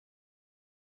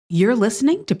You're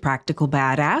listening to Practical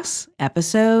Badass,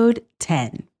 episode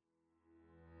 10.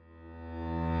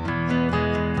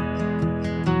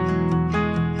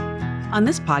 On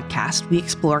this podcast, we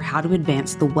explore how to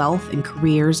advance the wealth and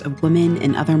careers of women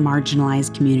and other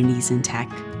marginalized communities in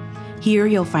tech. Here,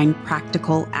 you'll find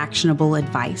practical, actionable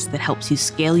advice that helps you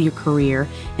scale your career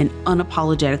and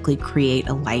unapologetically create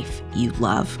a life you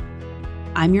love.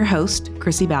 I'm your host,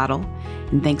 Chrissy Battle,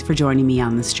 and thanks for joining me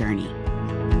on this journey.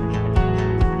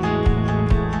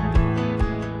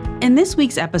 In this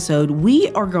week's episode, we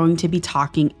are going to be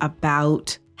talking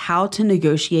about how to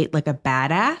negotiate like a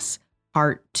badass,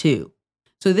 part 2.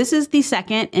 So this is the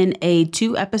second in a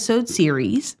 2-episode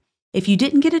series. If you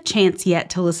didn't get a chance yet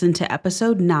to listen to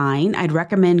episode 9, I'd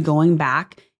recommend going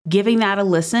back, giving that a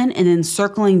listen, and then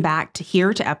circling back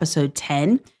to episode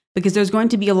 10, because there's going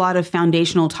to be a lot of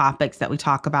foundational topics that we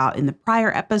talk about in the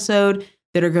prior episode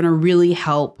that are going to really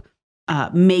help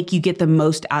make you get the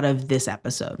most out of this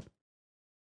episode.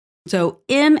 So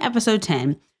in episode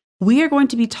 10, we are going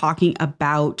to be talking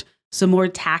about some more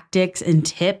tactics and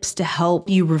tips to help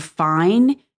you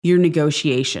refine your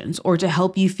negotiations or to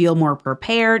help you feel more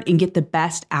prepared and get the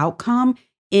best outcome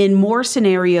in more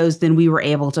scenarios than we were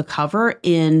able to cover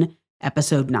in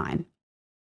episode 9.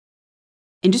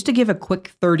 And just to give a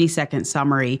quick 30-second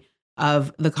summary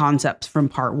of the concepts from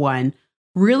part 1,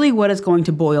 really what it's going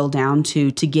to boil down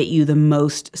to get you the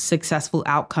most successful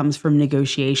outcomes from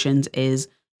negotiations is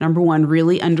number 1,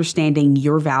 really understanding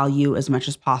your value as much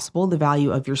as possible, the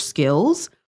value of your skills,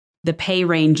 the pay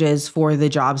ranges for the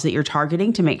jobs that you're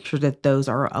targeting to make sure that those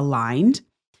are aligned.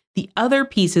 The other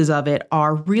pieces of it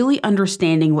are really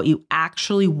understanding what you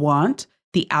actually want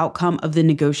the outcome of the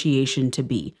negotiation to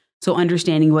be. So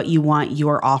understanding what you want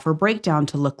your offer breakdown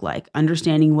to look like,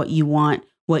 understanding what you want,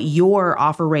 what your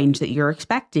offer range that you're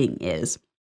expecting is.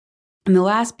 And the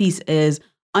last piece is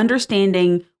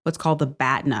understanding what's called the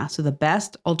BATNA, so the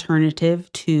best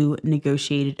alternative to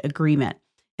negotiated agreement.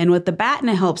 And what the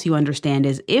BATNA helps you understand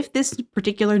is if this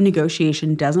particular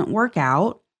negotiation doesn't work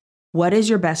out, what is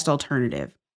your best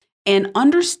alternative? And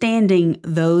understanding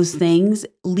those things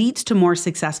leads to more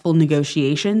successful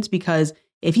negotiations, because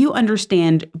if you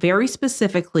understand very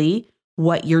specifically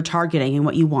what you're targeting and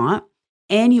what you want,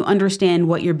 and you understand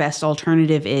what your best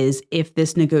alternative is if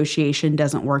this negotiation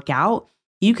doesn't work out,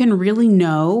 you can really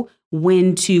know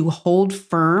when to hold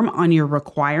firm on your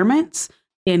requirements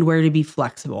and where to be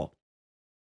flexible.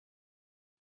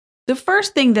 The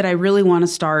first thing that I really want to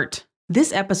start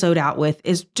this episode out with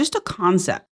is just a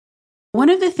concept. One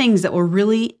of the things that will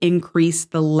really increase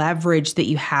the leverage that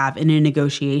you have in a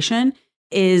negotiation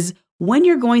is when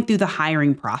you're going through the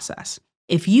hiring process.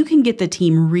 If you can get the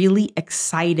team really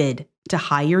excited to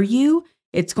hire you,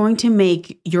 it's going to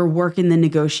make your work in the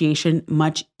negotiation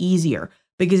much easier,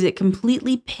 because it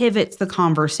completely pivots the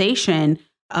conversation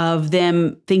of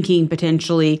them thinking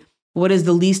potentially, what is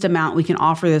the least amount we can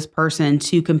offer this person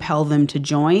to compel them to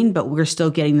join, but we're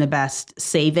still getting the best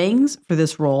savings for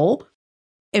this role.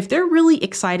 If they're really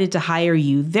excited to hire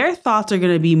you, their thoughts are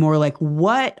going to be more like,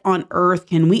 what on earth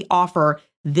can we offer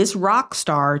this rock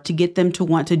star to get them to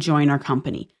want to join our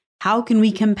company? How can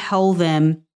we compel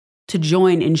them to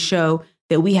join and show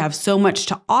that we have so much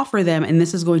to offer them, and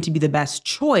this is going to be the best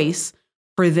choice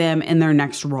for them in their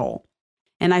next role?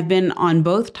 And I've been on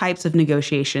both types of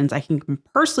negotiations. I can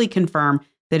personally confirm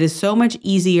that it's so much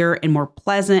easier and more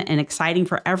pleasant and exciting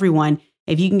for everyone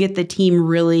if you can get the team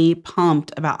really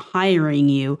pumped about hiring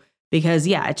you, because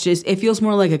it feels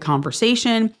more like a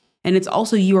conversation, and it's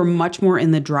also you are much more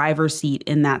in the driver's seat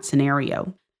in that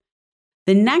scenario.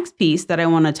 The next piece that I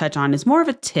want to touch on is more of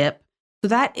a tip. So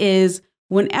that is,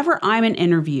 whenever I'm in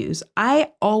interviews,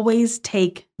 I always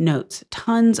take notes,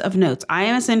 tons of notes. I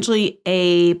am essentially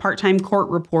a part-time court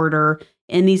reporter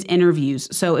in these interviews.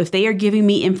 So if they are giving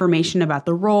me information about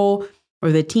the role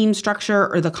or the team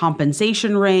structure or the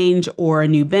compensation range or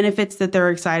new benefits that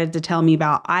they're excited to tell me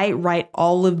about, I write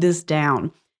all of this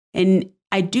down. And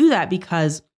I do that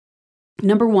because,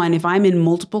 number 1, if I'm in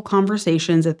multiple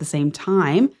conversations at the same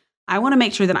time, I want to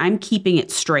make sure that I'm keeping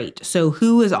it straight. So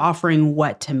who is offering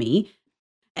what to me?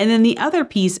 And then the other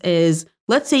piece is,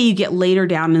 let's say you get later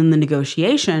down in the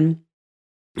negotiation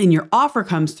and your offer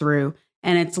comes through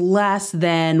and it's less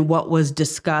than what was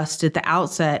discussed at the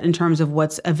outset in terms of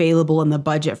what's available in the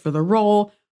budget for the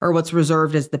role or what's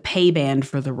reserved as the pay band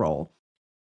for the role.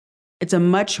 It's a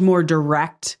much more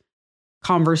direct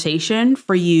conversation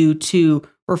for you to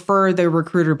refer the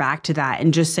recruiter back to that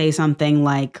and just say something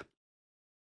like,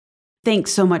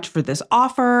 thanks so much for this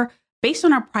offer. Based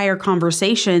on our prior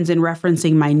conversations and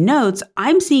referencing my notes,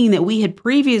 I'm seeing that we had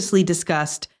previously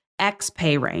discussed X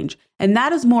pay range. And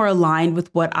that is more aligned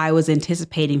with what I was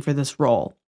anticipating for this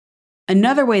role.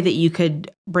 Another way that you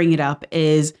could bring it up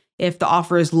is if the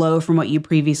offer is low from what you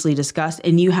previously discussed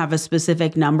and you have a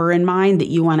specific number in mind that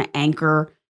you want to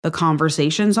anchor the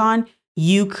conversations on,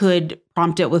 you could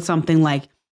prompt it with something like,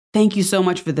 thank you so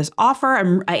much for this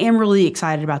offer. I am really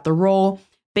excited about the role.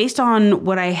 Based on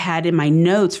what I had in my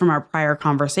notes from our prior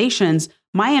conversations,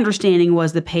 my understanding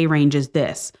was the pay range is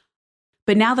this.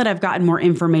 But now that I've gotten more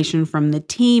information from the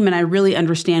team and I really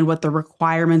understand what the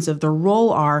requirements of the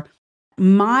role are,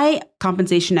 my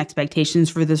compensation expectations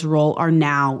for this role are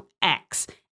now X.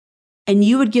 And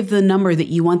you would give the number that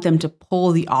you want them to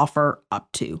pull the offer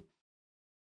up to.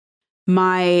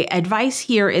 My advice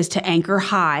here is to anchor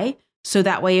high. So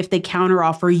that way, if they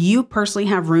counteroffer, you personally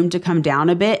have room to come down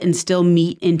a bit and still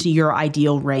meet into your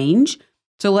ideal range.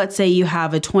 So let's say you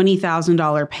have a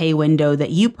 $20,000 pay window that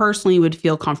you personally would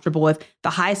feel comfortable with. The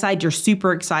high side you're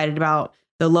super excited about.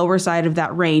 The lower side of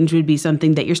that range would be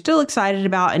something that you're still excited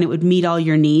about and it would meet all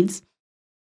your needs.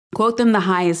 Quote them the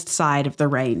highest side of the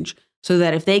range so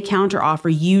that if they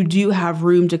counteroffer, you do have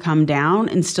room to come down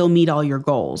and still meet all your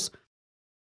goals.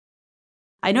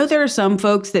 I know there are some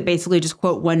folks that basically just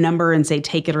quote one number and say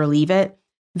take it or leave it.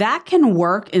 That can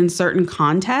work in certain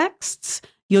contexts.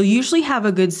 You'll usually have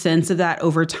a good sense of that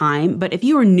over time, but if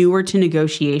you are newer to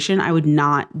negotiation, I would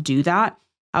not do that.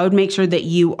 I would make sure that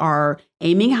you are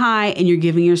aiming high and you're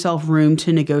giving yourself room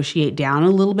to negotiate down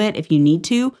a little bit if you need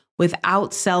to,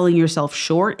 without selling yourself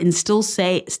short and still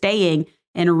staying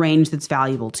in a range that's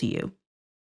valuable to you.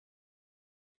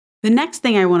 The next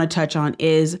thing I want to touch on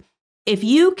is if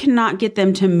you cannot get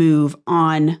them to move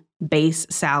on base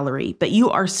salary, but you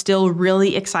are still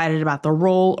really excited about the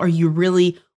role or you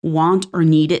really want or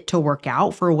need it to work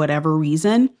out for whatever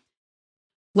reason,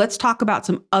 let's talk about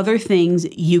some other things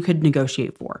you could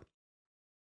negotiate for.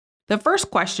 The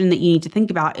first question that you need to think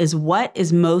about is what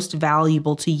is most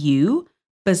valuable to you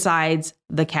besides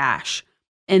the cash?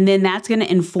 And then that's going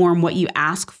to inform what you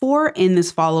ask for in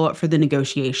this follow-up for the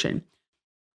negotiation.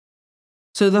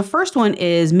 So the first one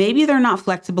is maybe they're not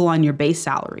flexible on your base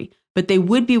salary, but they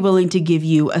would be willing to give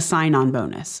you a sign-on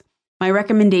bonus. My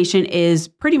recommendation is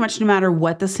pretty much no matter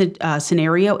what the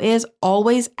scenario is,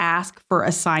 always ask for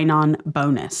a sign-on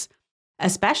bonus,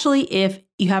 especially if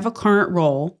you have a current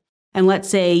role. And let's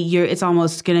say it's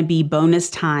almost going to be bonus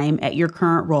time at your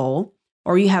current role,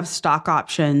 or you have stock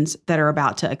options that are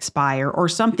about to expire or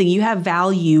something. You have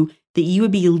value that you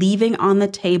would be leaving on the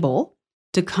table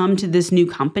to come to this new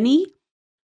company.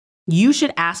 You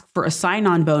should ask for a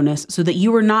sign-on bonus so that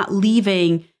you are not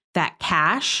leaving that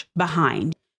cash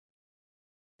behind.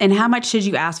 And how much should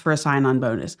you ask for a sign-on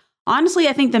bonus? Honestly,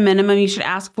 I think the minimum you should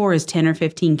ask for is 10 or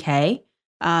 15K.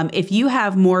 If you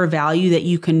have more value that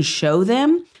you can show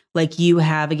them, like you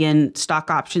have, again,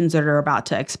 stock options that are about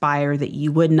to expire that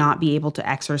you would not be able to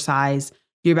exercise,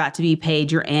 you're about to be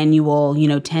paid your annual,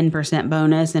 10%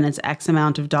 bonus and it's X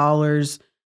amount of dollars,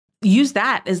 use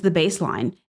that as the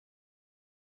baseline.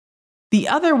 The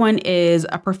other one is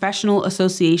a professional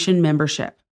association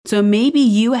membership. So maybe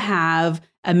you have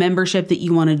a membership that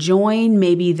you want to join.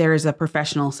 Maybe there's a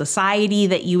professional society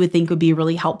that you would think would be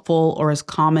really helpful or is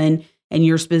common in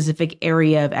your specific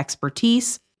area of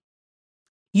expertise.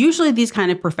 Usually these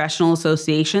kind of professional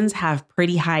associations have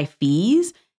pretty high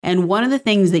fees. And one of the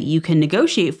things that you can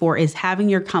negotiate for is having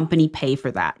your company pay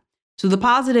for that. So the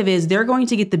positive is they're going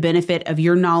to get the benefit of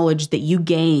your knowledge that you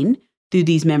gain through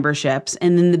these memberships.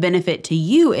 And then the benefit to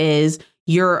you is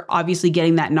you're obviously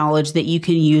getting that knowledge that you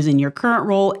can use in your current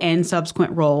role and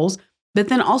subsequent roles, but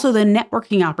then also the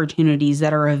networking opportunities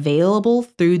that are available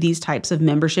through these types of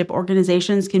membership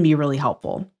organizations can be really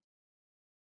helpful.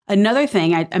 Another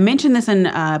thing, I mentioned this in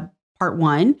part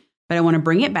one, but I want to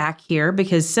bring it back here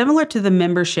because similar to the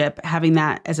membership, having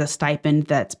that as a stipend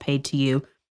that's paid to you,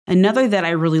 another that I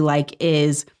really like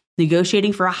is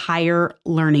negotiating for a higher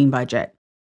learning budget.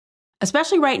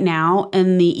 Especially right now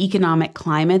in the economic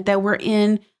climate that we're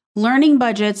in, learning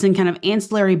budgets and kind of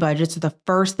ancillary budgets are the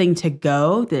first thing to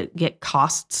go that get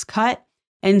costs cut.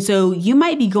 And so you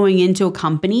might be going into a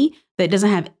company that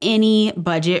doesn't have any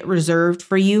budget reserved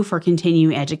for you for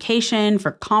continuing education,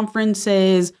 for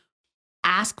conferences.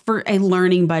 Ask for a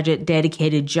learning budget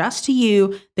dedicated just to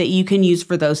you that you can use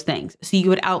for those things. So you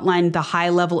would outline the high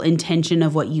level intention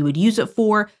of what you would use it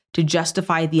for to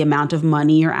justify the amount of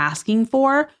money you're asking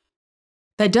for.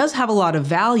 That does have a lot of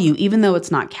value, even though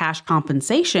it's not cash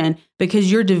compensation,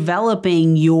 because you're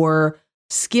developing your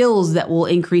skills that will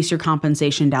increase your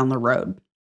compensation down the road.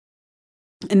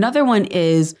 Another one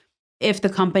is if the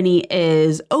company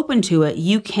is open to it,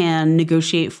 you can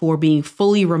negotiate for being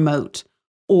fully remote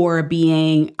or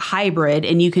being hybrid,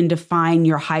 and you can define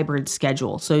your hybrid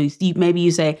schedule. So maybe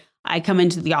you say, I come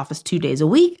into the office 2 days a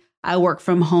week. I work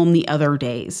from home the other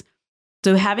days.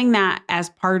 So having that as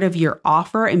part of your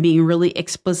offer and being really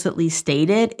explicitly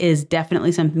stated is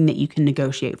definitely something that you can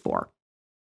negotiate for.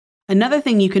 Another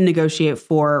thing you can negotiate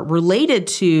for related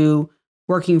to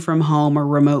working from home or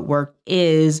remote work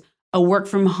is a work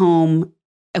from home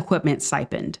equipment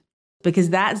stipend, because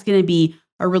that's going to be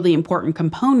a really important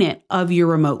component of your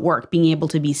remote work, being able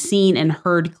to be seen and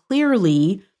heard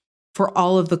clearly for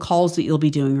all of the calls that you'll be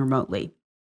doing remotely.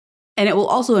 And it will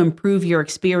also improve your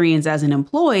experience as an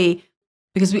employee,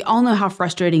 because we all know how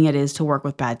frustrating it is to work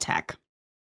with bad tech.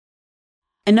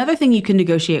 Another thing you can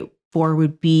negotiate for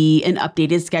would be an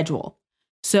updated schedule.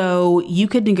 So you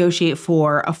could negotiate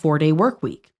for a 4-day work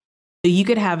week. So you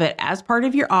could have it as part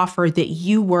of your offer that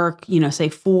you work, say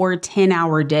 4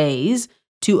 10-hour days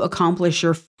to accomplish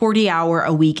your 40-hour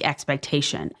a week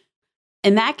expectation.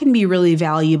 And that can be really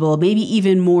valuable, maybe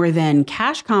even more than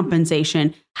cash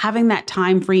compensation, having that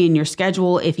time free in your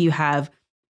schedule if you have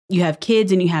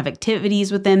kids and you have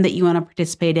activities with them that you want to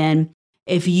participate in.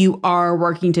 If you are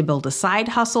working to build a side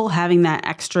hustle, having that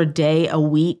extra day a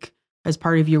week as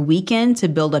part of your weekend to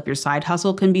build up your side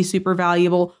hustle can be super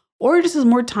valuable, or just as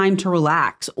more time to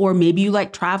relax. Or maybe you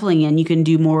like traveling and you can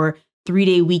do more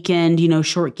 3-day weekend,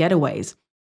 short getaways.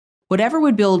 Whatever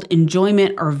would build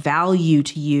enjoyment or value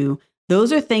to you,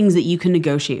 those are things that you can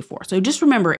negotiate for. So just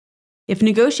remember, if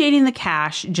negotiating the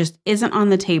cash just isn't on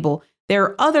the table, there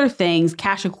are other things,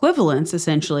 cash equivalents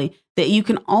essentially, that you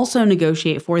can also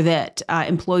negotiate for that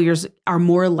employers are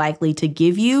more likely to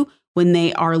give you when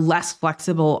they are less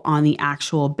flexible on the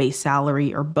actual base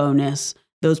salary or bonus,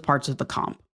 those parts of the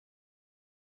comp.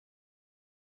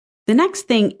 The next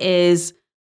thing is,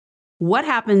 what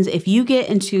happens if you get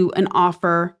into an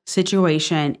offer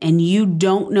situation and you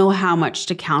don't know how much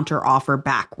to counter offer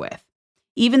back with?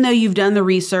 Even though you've done the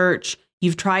research,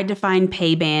 you've tried to find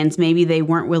pay bands, maybe they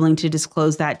weren't willing to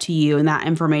disclose that to you and that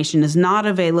information is not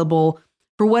available.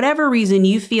 For whatever reason,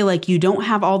 you feel like you don't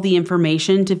have all the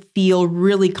information to feel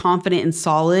really confident and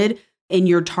solid in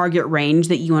your target range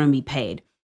that you want to be paid.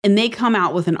 And they come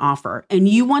out with an offer and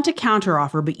you want to counter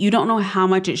offer, but you don't know how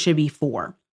much it should be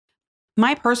for.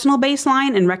 My personal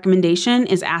baseline and recommendation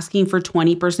is asking for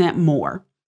 20% more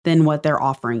than what they're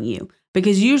offering you,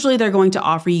 because usually they're going to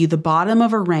offer you the bottom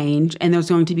of a range and there's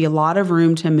going to be a lot of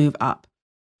room to move up.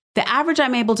 The average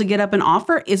I'm able to get up an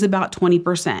offer is about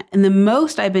 20%, and the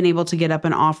most I've been able to get up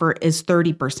an offer is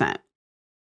 30%.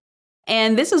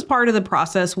 And this is part of the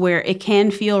process where it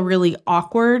can feel really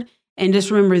awkward. And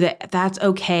just remember that that's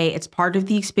okay. It's part of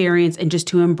the experience, and just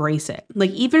to embrace it.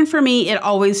 Like, even for me, it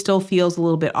always still feels a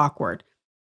little bit awkward.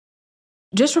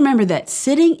 Just remember that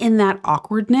sitting in that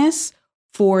awkwardness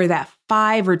for that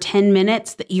 5 or 10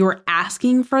 minutes that you're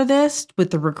asking for this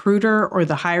with the recruiter or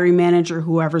the hiring manager,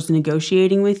 whoever's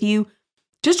negotiating with you,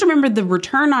 just remember the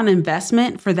return on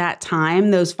investment for that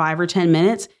time, those 5 or 10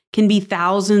 minutes, can be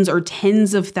thousands or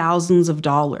tens of thousands of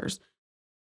dollars.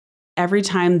 Every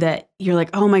time that you're like,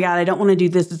 oh my God, I don't want to do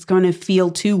this, it's going to feel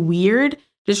too weird.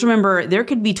 Just remember, there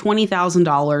could be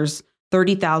 $20,000,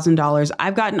 $30,000.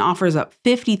 I've gotten offers up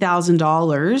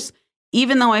 $50,000,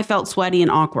 even though I felt sweaty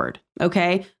and awkward.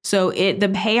 Okay. So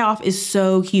the payoff is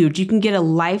so huge. You can get a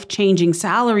life-changing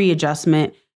salary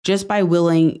adjustment just by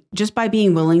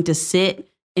being willing to sit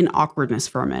in awkwardness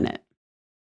for a minute.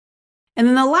 And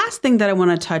then the last thing that I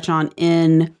want to touch on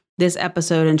in this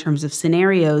episode in terms of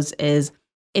scenarios is,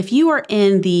 if you are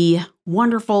in the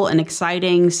wonderful and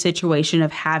exciting situation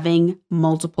of having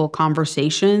multiple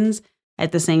conversations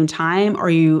at the same time, or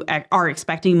you are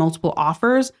expecting multiple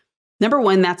offers, number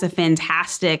one, that's a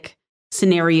fantastic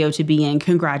scenario to be in.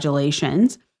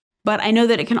 Congratulations. But I know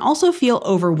that it can also feel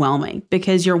overwhelming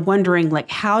because you're wondering, like,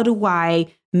 how do I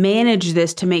manage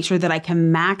this to make sure that I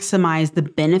can maximize the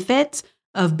benefits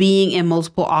of being in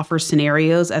multiple offer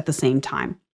scenarios at the same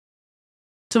time?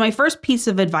 So my first piece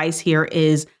of advice here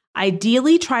is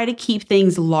ideally try to keep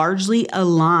things largely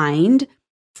aligned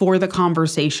for the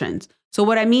conversations. So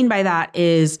what I mean by that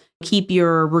is keep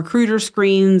your recruiter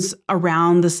screens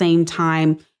around the same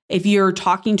time. If you're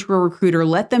talking to a recruiter,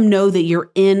 let them know that you're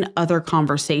in other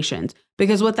conversations,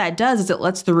 because what that does is it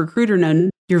lets the recruiter know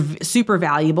you're super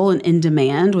valuable and in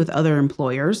demand with other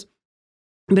employers.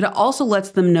 But it also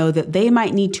lets them know that they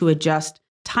might need to adjust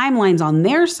timelines on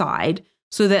their side,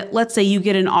 so that, let's say you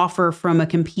get an offer from a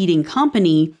competing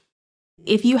company.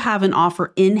 If you have an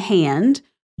offer in hand,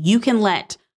 you can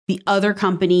let the other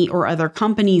company or other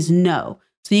companies know.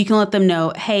 So you can let them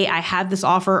know, hey, I have this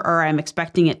offer, or I'm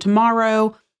expecting it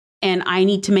tomorrow, and I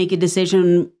need to make a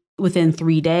decision within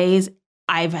 3 days.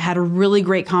 I've had a really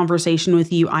great conversation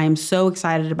with you. I am so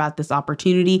excited about this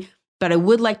opportunity, but I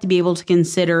would like to be able to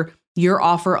consider your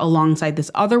offer alongside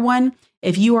this other one.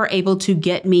 If you are able to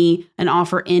get me an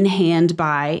offer in hand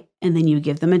by, and then you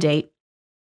give them a date,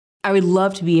 I would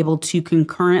love to be able to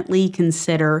concurrently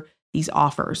consider these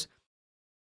offers.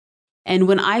 And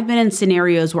when I've been in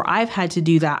scenarios where I've had to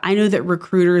do that, I know that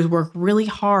recruiters work really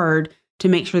hard to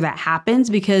make sure that happens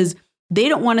because they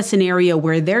don't want a scenario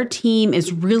where their team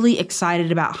is really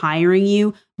excited about hiring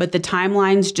you, but the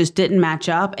timelines just didn't match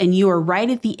up and you are right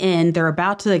at the end, they're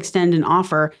about to extend an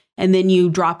offer, and then you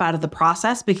drop out of the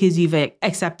process because you've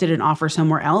accepted an offer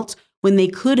somewhere else when they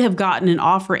could have gotten an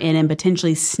offer in and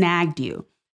potentially snagged you.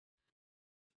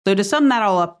 So to sum that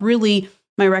all up, really,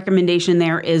 my recommendation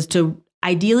there is to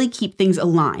ideally keep things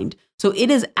aligned. So it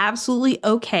is absolutely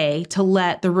okay to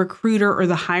let the recruiter or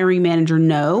the hiring manager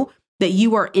know that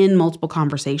you are in multiple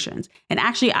conversations. And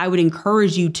actually, I would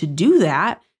encourage you to do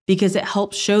that because it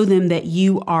helps show them that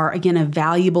you are, again, a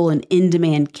valuable and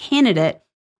in-demand candidate.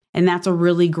 And that's a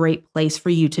really great place for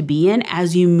you to be in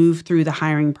as you move through the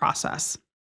hiring process.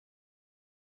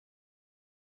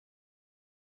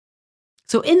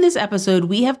 So in this episode,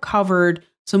 we have covered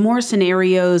some more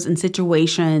scenarios and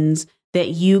situations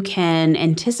that you can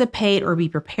anticipate or be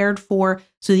prepared for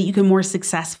so that you can more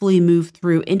successfully move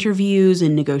through interviews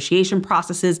and negotiation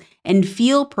processes and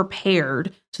feel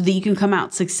prepared so that you can come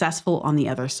out successful on the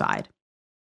other side.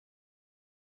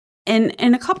 And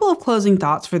a couple of closing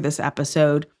thoughts for this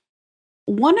episode.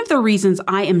 One of the reasons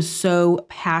I am so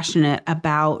passionate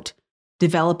about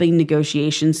developing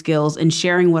negotiation skills and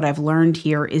sharing what I've learned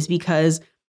here is because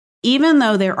even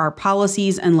though there are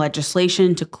policies and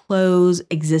legislation to close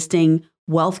existing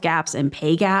wealth gaps and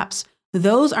pay gaps,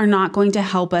 those are not going to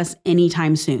help us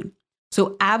anytime soon.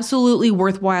 So absolutely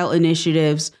worthwhile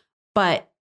initiatives, but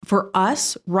for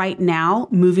us right now,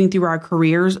 moving through our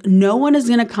careers, no one is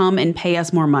going to come and pay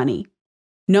us more money.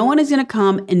 No one is going to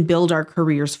come and build our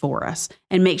careers for us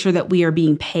and make sure that we are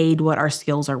being paid what our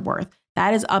skills are worth.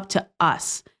 That is up to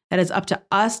us. That is up to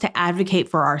us to advocate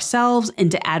for ourselves and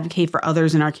to advocate for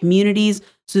others in our communities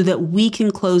so that we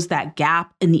can close that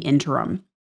gap in the interim.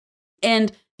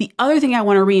 And the other thing I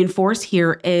want to reinforce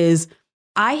here is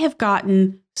I have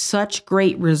gotten such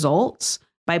great results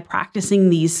by practicing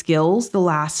these skills the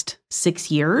last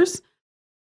 6 years.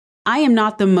 I am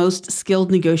not the most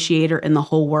skilled negotiator in the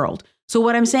whole world. So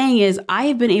what I'm saying is I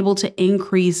have been able to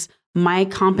increase my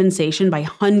compensation by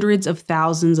hundreds of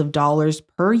thousands of dollars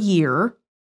per year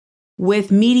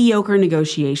with mediocre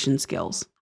negotiation skills.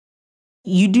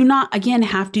 You do not, again,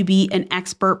 have to be an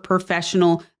expert,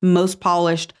 professional, most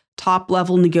polished,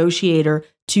 top-level negotiator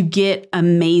to get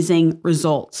amazing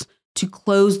results, to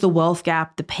close the wealth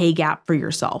gap, the pay gap for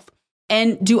yourself.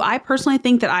 And do I personally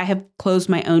think that I have closed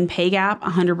my own pay gap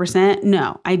 100%?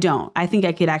 No, I don't. I think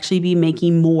I could actually be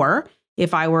making more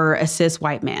if I were a cis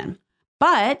white man.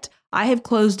 But I have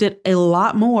closed it a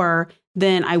lot more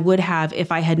than I would have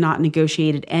if I had not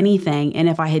negotiated anything and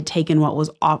if I had taken what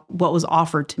was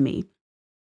offered to me.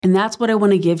 And that's what I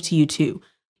want to give to you too.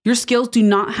 Your skills do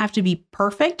not have to be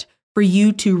perfect for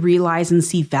you to realize and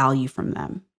see value from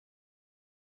them.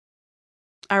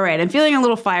 All right, I'm feeling a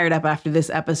little fired up after this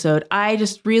episode. I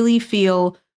just really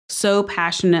feel so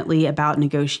passionately about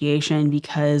negotiation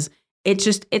because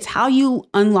it's how you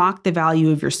unlock the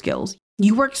value of your skills.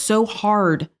 You work so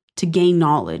hard to gain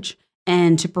knowledge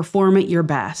and to perform at your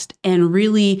best. And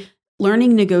really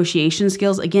learning negotiation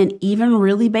skills, again, even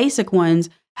really basic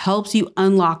ones, helps you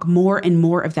unlock more and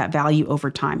more of that value over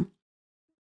time.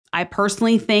 I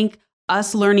personally think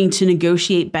us learning to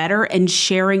negotiate better and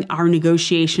sharing our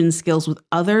negotiation skills with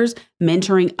others,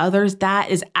 mentoring others,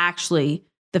 that is actually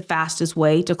the fastest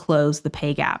way to close the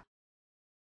pay gap.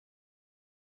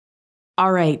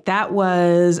 All right, that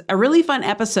was a really fun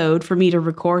episode for me to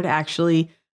record, actually.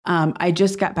 I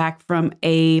just got back from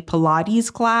a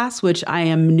Pilates class, which I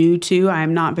am new to. I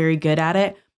am not very good at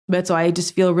it, but so I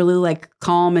just feel really like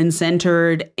calm and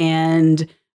centered and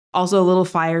also a little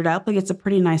fired up. Like it's a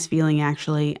pretty nice feeling,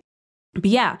 actually. But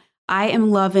yeah, I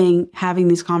am loving having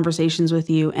these conversations with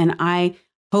you, and I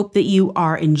hope that you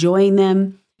are enjoying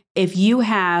them. If you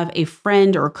have a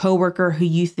friend or a coworker who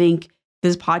you think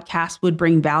this podcast would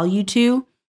bring value to,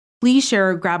 please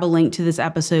grab a link to this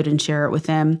episode and share it with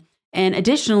them. And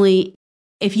additionally,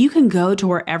 if you can go to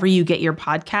wherever you get your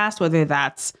podcast, whether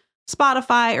that's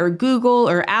Spotify or Google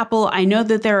or Apple, I know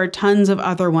that there are tons of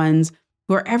other ones.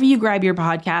 Wherever you grab your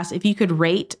podcast, if you could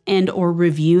rate and or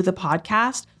review the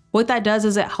podcast, what that does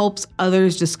is it helps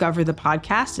others discover the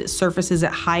podcast. It surfaces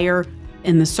it higher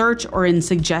in the search or in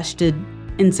suggested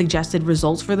and suggested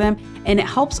results for them. And it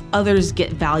helps others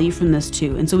get value from this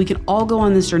too. And so we can all go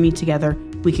on this journey together.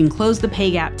 We can close the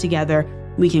pay gap together.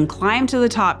 We can climb to the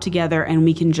top together, and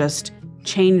we can just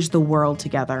change the world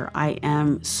together. I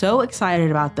am so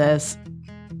excited about this.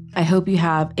 I hope you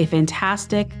have a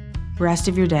fantastic rest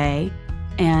of your day,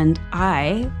 and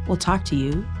I will talk to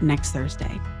you next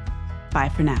Thursday. Bye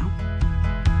for now.